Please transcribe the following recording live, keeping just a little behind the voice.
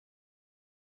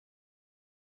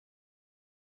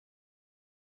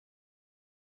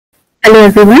Hello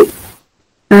everyone,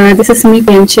 this is me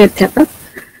Priyanshi Adhyapak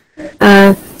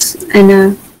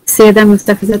and Sayeda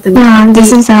Mustafiza Tamim.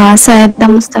 This is Sayeda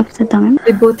Mustafiza Tamim.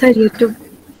 We both are here to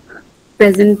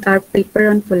present our paper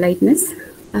on politeness,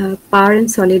 power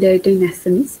and solidarity in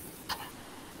Assamese.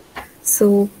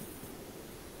 So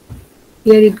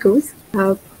here it goes.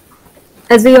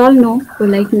 As we all know,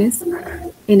 politeness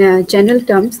in general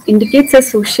terms indicates a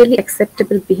socially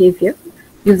acceptable behavior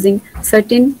using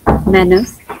certain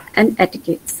manners and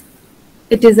etiquettes.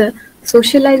 It is a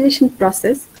socialization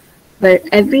process where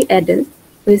every adult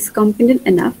who is competent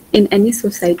enough in any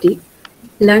society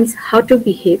learns how to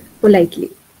behave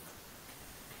politely.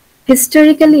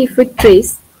 Historically, if we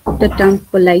trace the term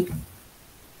polite,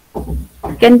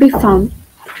 can be found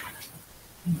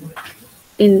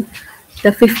in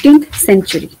the 15th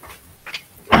century.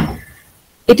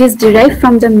 It is derived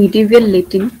from the medieval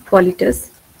Latin politus,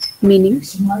 meaning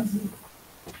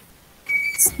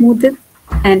smooth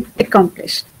and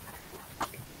accomplished.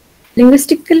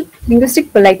 Linguistic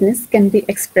politeness can be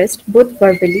expressed both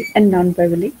verbally and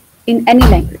non-verbally in any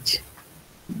language.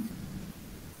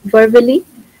 Verbally,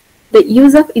 the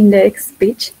use of indirect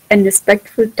speech and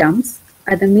respectful terms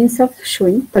are the means of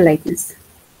showing politeness.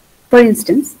 For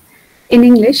instance, in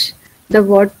English, the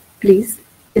word please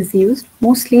is used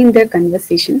mostly in their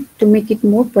conversation to make it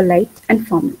more polite and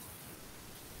formal.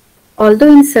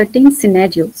 Although in certain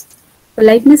scenarios,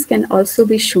 politeness can also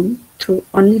be shown through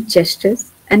only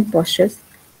gestures and postures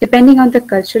depending on the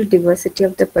cultural diversity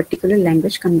of the particular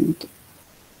language community.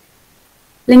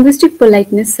 Linguistic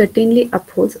politeness certainly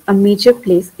upholds a major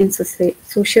place in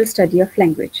social study of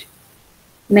language.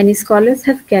 Many scholars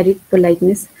have carried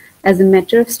politeness as a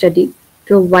matter of study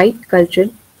to a wide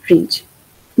cultural range.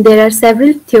 There are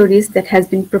several theories that has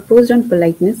been proposed on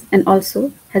politeness and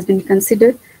also has been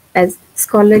considered as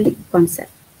scholarly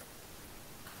concept.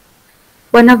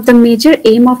 One of the major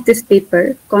aim of this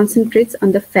paper concentrates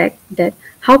on the fact that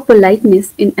how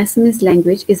politeness in Assamese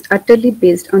language is utterly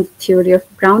based on the theory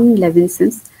of Brown and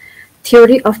Levinson's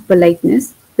theory of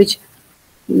politeness, which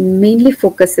mainly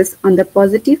focuses on the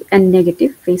positive and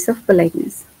negative face of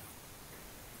politeness.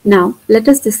 Now, let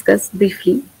us discuss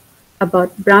briefly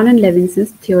about Brown and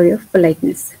Levinson's theory of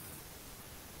politeness.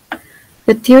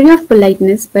 The theory of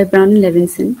politeness by Brown and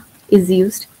Levinson is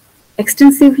used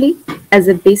extensively as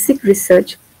a basic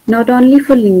research not only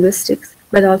for linguistics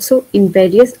but also in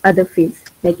various other fields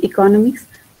like economics,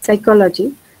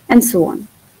 psychology, and so on.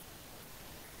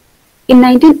 In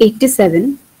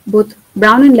 1987, both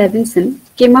Brown and Levinson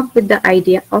came up with the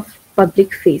idea of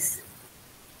public face.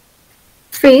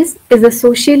 Face is a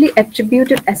socially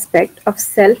attributed aspect of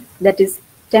self that is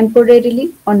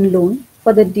temporarily on loan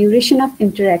for the duration of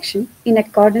interaction in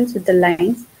accordance with the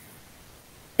lines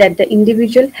that the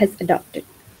individual has adopted.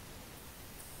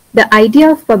 The idea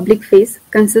of public face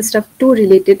consists of two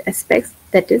related aspects,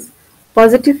 that is,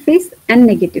 positive face and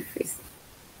negative face.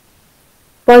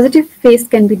 Positive face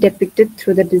can be depicted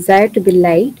through the desire to be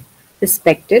liked,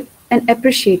 respected, and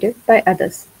appreciated by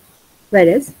others,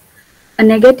 whereas a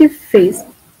negative face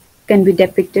can be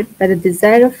depicted by the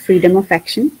desire of freedom of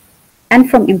action and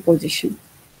from imposition.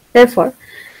 Therefore,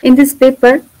 in this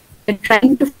paper, we are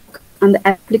trying to focus on the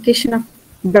application of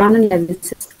Brown and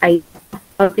Levinson's idea of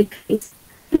public face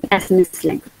in Assamese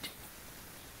language.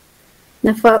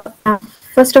 Now,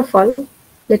 first of all,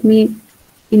 let me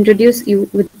introduce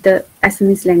you with the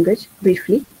Assamese language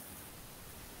briefly.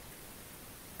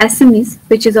 Assamese,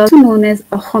 which is also known as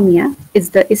Ahomia, is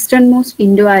the easternmost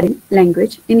Indo-Aryan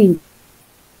language in India.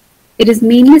 It is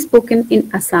mainly spoken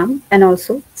in Assam and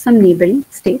also some neighboring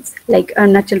states like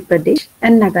Arunachal Pradesh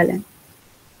and Nagaland.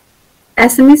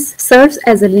 Assamese serves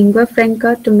as a lingua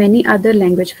franca to many other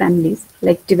language families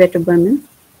like Tibeto-Burman,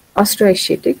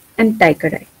 Austroasiatic, and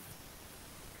Tai-Kadai.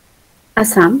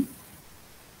 Assam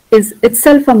is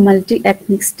itself a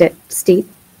multi-ethnic state,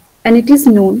 and it is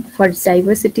known for its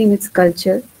diversity in its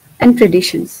culture and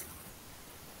traditions.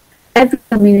 Every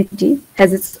community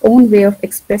has its own way of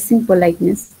expressing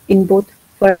politeness in both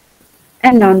verbal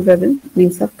and non-verbal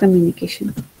means of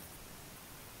communication.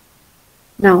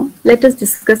 Now, let us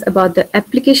discuss about the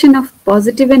application of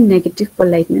positive and negative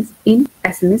politeness in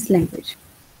Assamese language.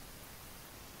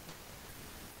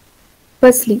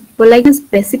 Firstly, politeness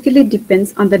basically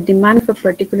depends on the demand of a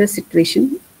particular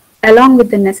situation along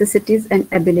with the necessities and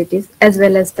abilities as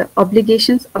well as the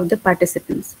obligations of the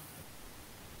participants.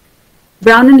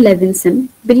 Brown and Levinson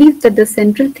believe that the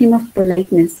central theme of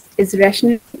politeness is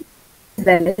rationality as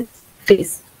well as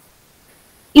face.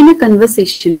 In a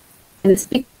conversation, when the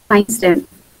speaker finds them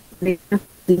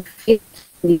face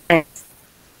in the eyes,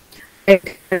 there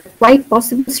are quite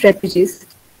possible strategies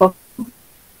for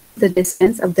the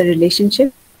distance of the relationship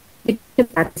between the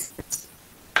participants.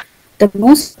 The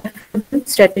most preferable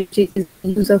strategy is the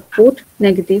use of both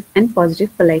negative and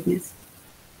positive politeness.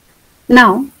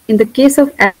 Now, in the case of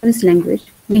Assamese language,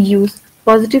 we use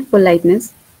positive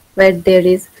politeness where there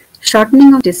is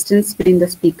shortening of distance between the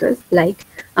speakers, like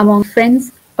among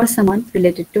friends or someone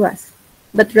related to us.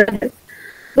 But rather,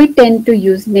 we tend to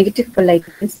use negative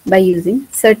politeness by using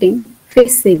certain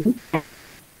face-saving acts.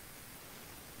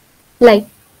 Like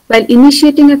while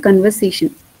initiating a conversation,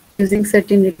 using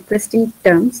certain requesting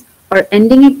terms or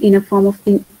ending it in a form of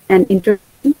an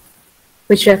introduction,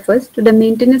 which refers to the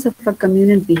maintenance of a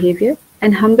communal behavior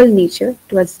and humble nature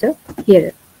towards the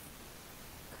hearer.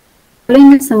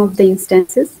 Following are some of the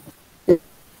instances,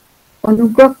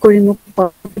 অনুগ্ৰহ কৰি মোক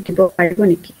পঢ়িব দিব পাৰিব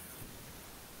নেকি?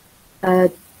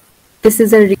 This is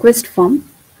a request form.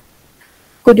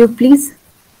 Could you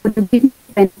give me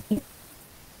pen?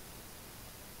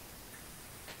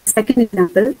 Second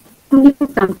example, তুমি মোৰ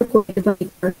কামটো কৰি দিব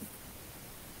পাৰিবা?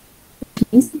 Which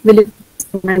means, will you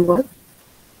do my work?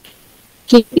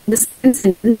 Here in the second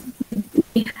sentence,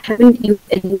 we haven't used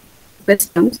any request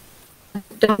terms. The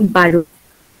term borrow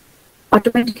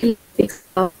automatically picks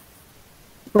up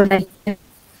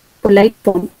polite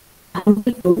form,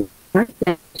 humble tone, or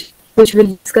language, which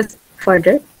we'll discuss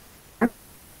further.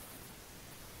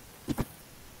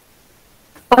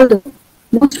 Although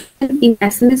most in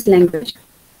Assamese language,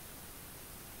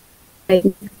 like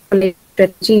polite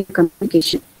strategy in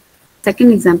communication. Second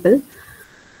example,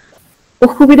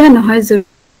 অসুবিধা নহয় যদি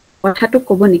কথাটো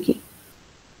ক'ব নেকি?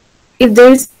 If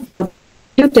there is,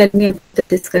 you tell me about the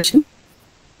discussion.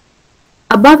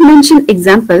 Above mentioned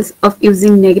examples of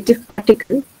using negative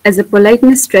particle as a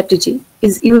politeness strategy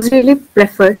is usually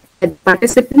preferred by the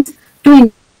participants to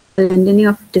the lengthening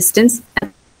of distance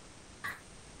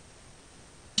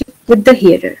with the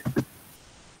hearer.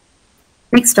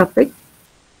 Next topic,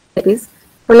 that is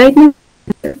politeness,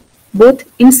 both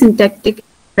in syntactic and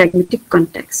pragmatic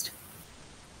context.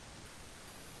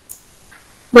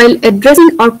 While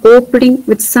addressing or cooperating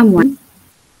with someone,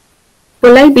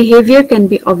 polite behavior can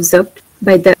be observed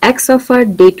by the acts of our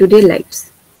day-to-day lives.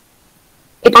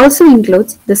 It also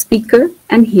includes the speaker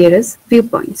and hearer's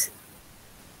viewpoints.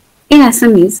 In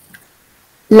Assamese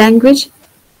language,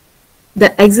 the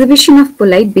exhibition of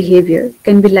polite behavior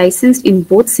can be licensed in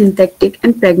both syntactic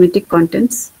and pragmatic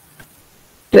contents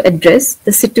to address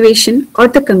the situation or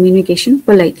the communication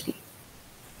politely.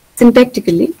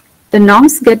 Syntactically, the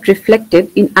norms get reflected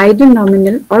in either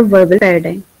nominal or verbal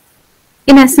paradigm.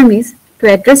 In Assamese, to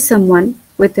address someone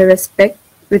with respect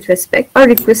or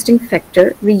requesting factor,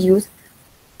 we use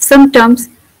some terms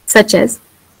such as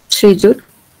Shrijut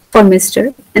for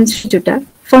Mr. and Shrijuta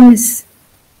for Miss.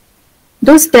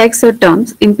 Those tags or terms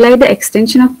imply the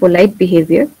extension of polite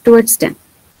behavior towards them.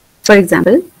 For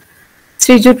example,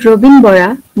 Shrijut Robin Bora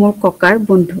mor kokar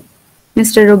bondhu.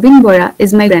 Mr. Robin Bora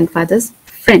is my grandfather's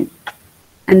friend.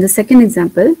 And the second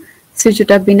example,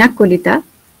 Shrijuta Bina Kolita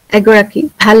egoraki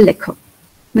bhal lekhok.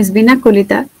 Ms. Bina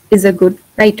Kolita is a good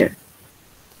writer.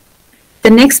 The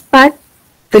next part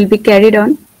will be carried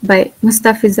on by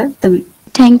Mustafiza Tamim.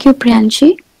 Thank you, Priyanshi.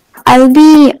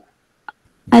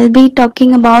 I'll be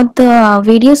talking about the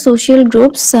various social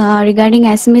groups regarding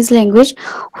Assamese language,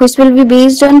 which will be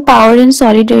based on power and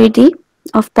solidarity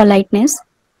of politeness.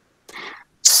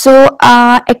 So,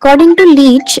 according to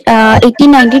Leach,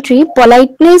 1893,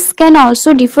 politeness can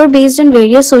also differ based on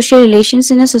various social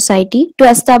relations in a society to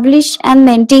establish and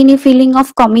maintain a feeling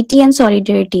of community and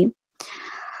solidarity.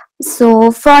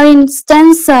 So, for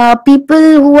instance,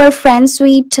 people who are friends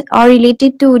with or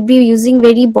related to would be using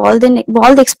very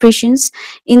bold expressions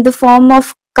in the form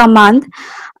of command,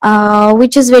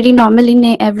 which is very normal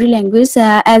in every language.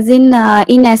 As in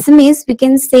Assamese, we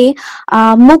can say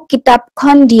 "Muk kitab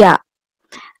khon dia,"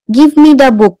 give me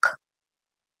the book,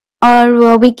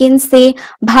 or we can say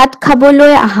 "Bhat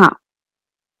khaboloi aha,"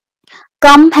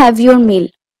 come have your meal.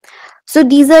 So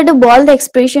these are the bold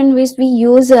expression which we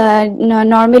use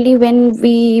normally when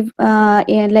we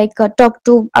talk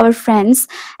to our friends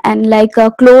and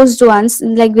closed ones,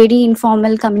 like very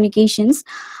informal communications.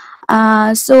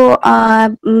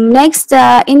 Next,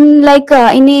 in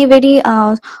a very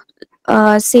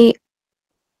say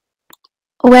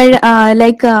where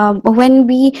when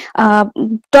we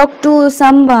talk to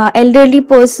some elderly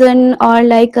person or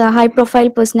like a high profile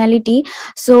personality,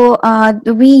 so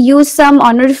we use some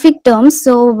honorific terms.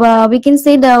 So we can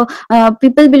say the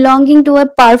people belonging to a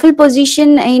powerful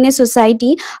position in a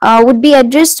society would be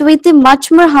addressed with a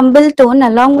much more humble tone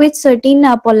along with certain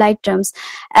polite terms.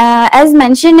 As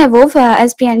mentioned above,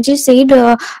 as Priyanshi said,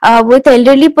 with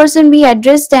elderly person we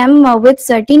address them with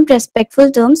certain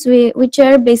respectful terms, which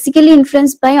are basically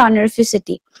influenced by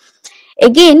honorificity.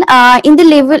 Again, in the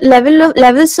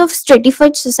levels of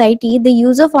stratified society, the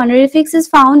use of honorifics is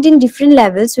found in different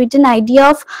levels with an idea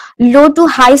of low to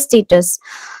high status.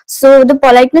 So the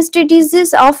politeness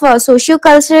treatises of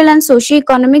socio-cultural and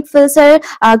socio-economic fields are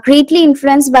greatly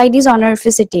influenced by this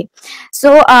honorificity.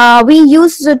 So we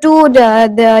use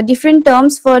the different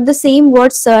terms for the same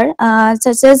word sir,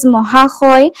 such as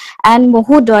mohahoy and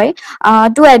mohudoy,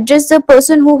 to address the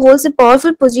person who holds a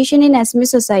powerful position in Assamese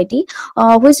society,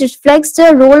 which reflects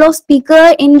the role of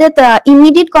speaker in the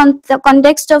immediate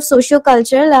context of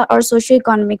socio-cultural or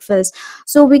socio-economic fields.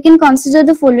 So we can consider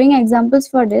the following examples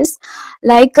for this.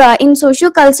 Like in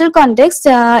socio-cultural context,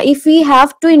 if we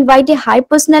have to invite a high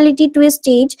personality to a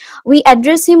stage, we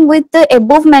address him with the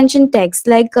above mentioned text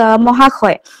like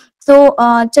mohakhoi. So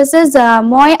just as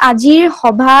moi ajir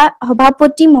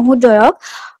সভাপতি মহোদয়ক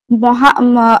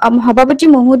সভাপতি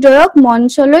মহোদয়ক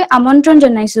মঞ্চলৈ আমন্ত্ৰণ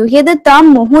জনাইছো. Here the term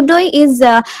মহোদয় is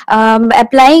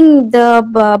applying the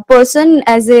person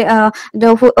as a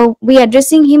we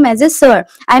addressing him as a sir.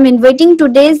 I'm inviting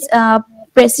today's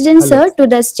president sir to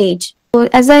the stage. So,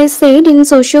 as I said, in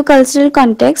socio-cultural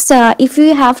context, if we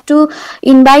have to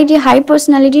invite a high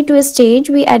personality to a stage,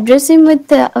 we address him with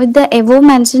the above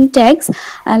mentioned text,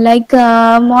 like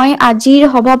moi ajir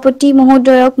সভাপতি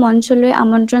মহোদয়ক মঞ্চলৈ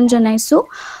আমন্ত্ৰণ জনাইছো.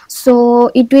 So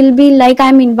it will be like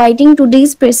I'm inviting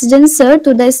today's president sir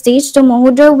to the stage. So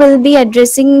Mohodoy will be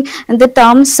addressing the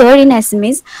term sir in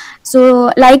Assamese. So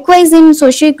likewise in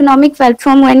socio-economic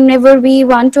platform, whenever we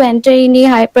want to enter in a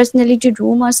high personality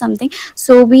room or something,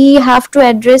 so we have to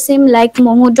address him like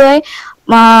Mohodoy.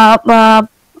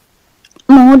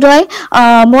 Mohodoy,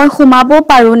 moi khumabo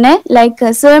parune, like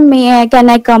sir, can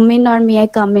I come in or may I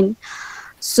come in?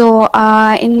 So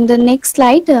in the next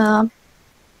slide.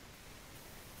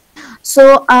 So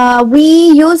we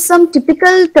use some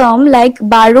typical term like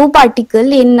baro particle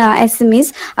in Assamese.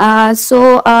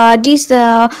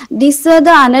 This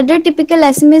the another typical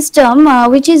Assamese term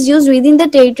which is used within the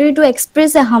territory to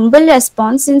express a humble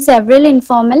response in several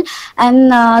informal and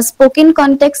spoken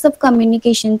contexts of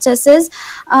communication, such as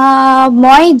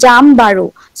moi jam baro.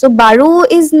 So baro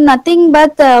is nothing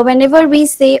but whenever we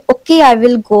say okay I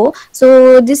will go, so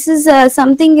this is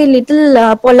something a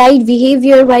little polite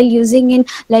behavior while using in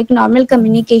like normal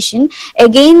communication.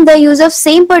 Again, the use of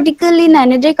same particle in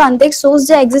another context shows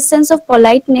the existence of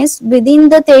politeness within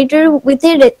the theater with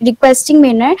a requesting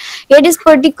manner. Yet this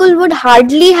particle would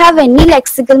hardly have any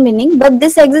lexical meaning, but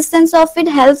this existence of it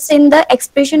helps in the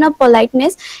expression of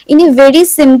politeness in a very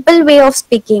simple way of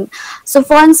speaking. So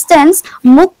for instance,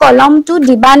 muk kolom tu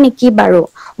diba niki baro,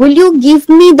 will you give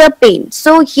me the pen?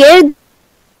 So here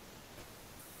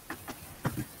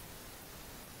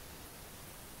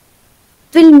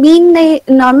will mean the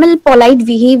normal polite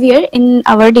behavior in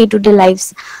our day-to-day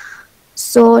lives.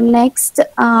 So next,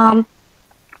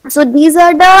 so these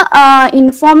are the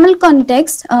informal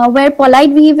context where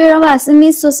polite behavior of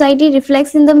Assamese society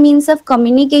reflects in the means of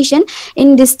communication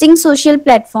in distinct social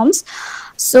platforms.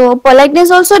 So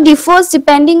politeness also differs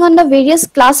depending on the various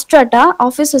class strata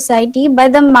of a society by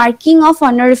the marking of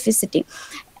honorificity.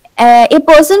 A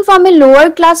person from a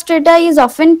lower class strata is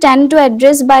often tend to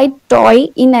address by toy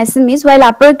in Assamese, while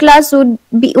upper class would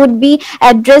be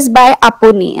addressed by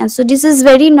aponi. And so this is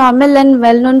very normal and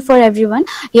well known for everyone.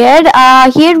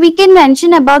 Here we can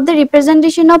mention about the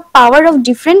representation of power of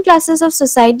different classes of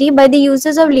society by the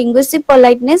uses of linguistic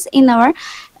politeness in our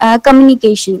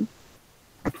communication.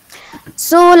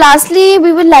 So lastly,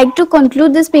 we would like to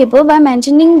conclude this paper by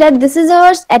mentioning that this is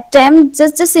our attempt,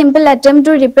 just a simple attempt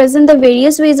to represent the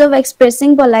various ways of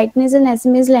expressing politeness in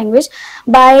Assamese language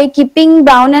by keeping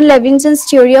Brown and Levinson's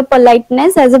theory of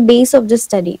politeness as a base of the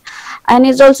study. And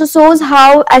it also shows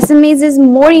how Assamese is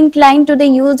more inclined to the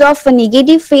use of a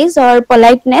negative phrase or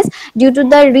politeness due to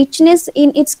the richness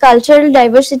in its cultural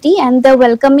diversity and the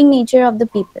welcoming nature of the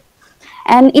people.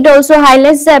 And it also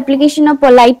highlights the application of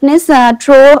politeness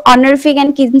through honorific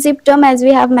and kinship term, as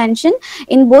we have mentioned,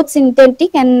 in both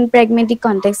synthetic and pragmatic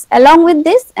contexts. Along with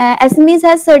this, Assamese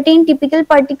has certain typical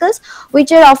particles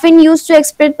which are often used to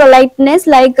express politeness,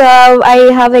 like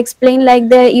I have explained, like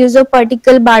the use of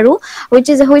particle baru, which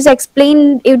is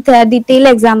explained with detailed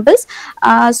examples.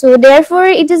 So therefore,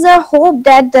 it is a hope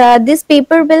that this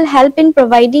paper will help in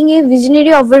providing a visionary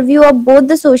overview of both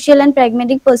the social and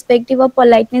pragmatic perspective of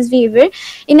politeness behavior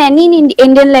in any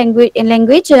Indian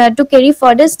language to carry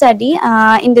further study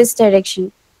in this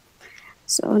direction.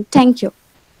 So thank you.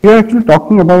 We are actually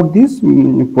talking about this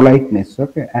politeness,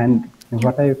 okay? And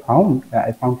what I found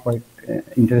quite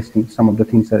interesting. Some of the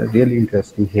things are really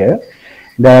interesting here.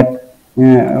 That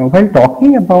while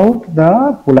talking about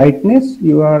the politeness,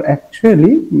 you are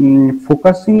actually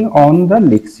focusing on the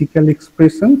lexical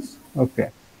expressions, okay?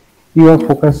 You are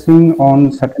focusing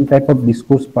on certain type of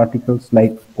discourse particles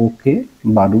like okay,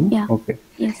 baru, Yeah. okay,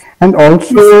 Yes. and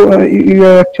also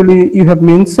you have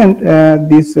mentioned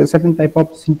this certain type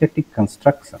of syntactic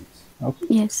constructions. Okay.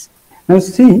 Yes. Now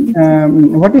see,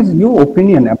 what is your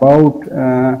opinion about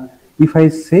if I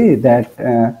say that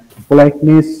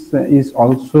politeness is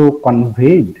also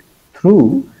conveyed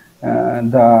through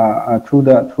through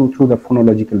the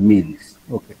phonological means?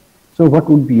 Okay. So what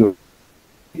would be your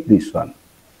this one?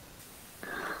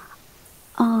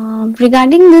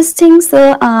 Regarding these things,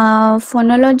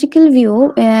 phonological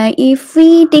view, if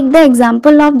we take the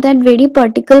example of that very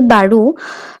particular baru,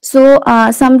 so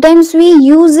sometimes we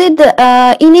use it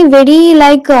in a very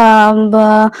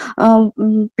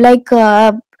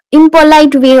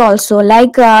impolite way also,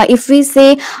 like if we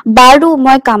say baru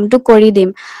moi kam to kori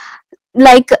dim,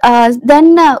 like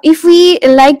then if we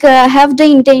have the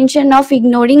intention of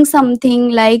ignoring something,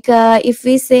 like if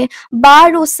we say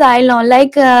baru silent,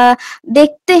 like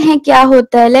dekhte hain kya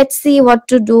hota hai, let's see what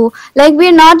to do, like we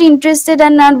are not interested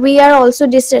and we are also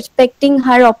disrespecting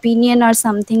her opinion or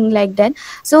something like that.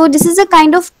 So this is a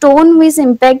kind of tone which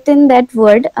impact in that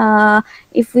word,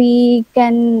 if we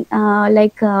can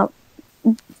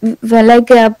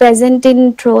present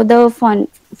in through the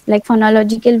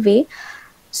phonological way.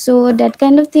 So that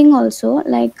kind of thing also,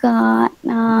 like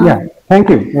yeah, thank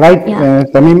you. Right, yeah.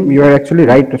 Tamim, you are actually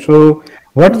right. So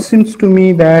what seems to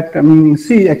me that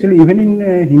see, actually, even in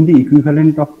Hindi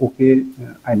equivalent of okay,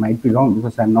 I might be wrong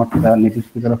because I'm not the native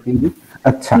speaker of Hindi.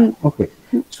 Acha, okay.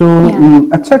 So Yeah.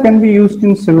 acha can be used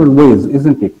in several ways,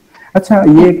 isn't it? Acha,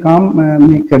 ye kaam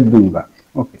मैं कर दूंगा.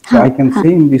 Okay, so I can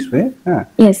say in this way.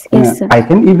 Yes, yes, sir. I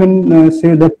can even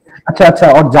say that अच्छा अच्छा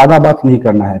और ज्यादा बात नहीं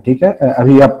करना है, ठीक है?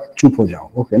 अभी आप चुप हो जाओ.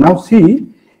 Okay, now see.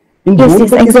 In Yes, both yes,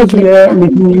 the cases, exactly. we are Yeah.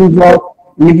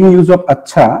 making use of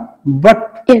acha,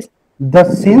 but Yes. the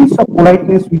sense of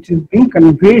politeness which is being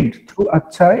conveyed through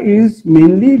acha is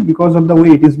mainly because of the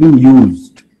way it is being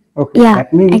used. Okay, Yeah,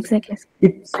 that means exactly.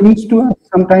 it seems to us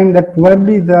sometimes that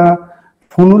probably the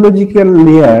phonological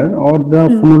layer or the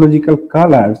phonological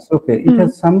colors, okay, it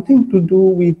has something to do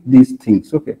with these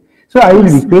things. Okay, so I will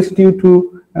Yes. request you to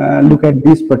look at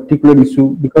this particular issue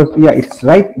because yeah, it's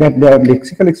right that there are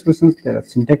lexical expressions, there are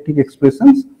syntactic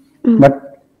expressions, but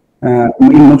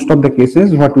in most of the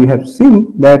cases, what we have seen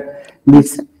that Yes.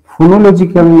 these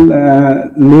phonological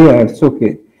layers,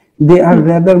 okay, they are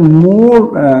rather more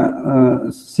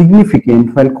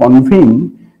significant while conveying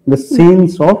the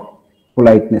sense of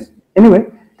politeness. Anyway,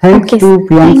 thanks Okay, to sir. Thank you,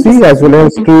 Priyansi sir. as well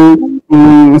as to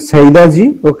Saida ji.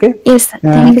 Okay. Yes, sir.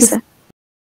 Uh, Thank you, sir.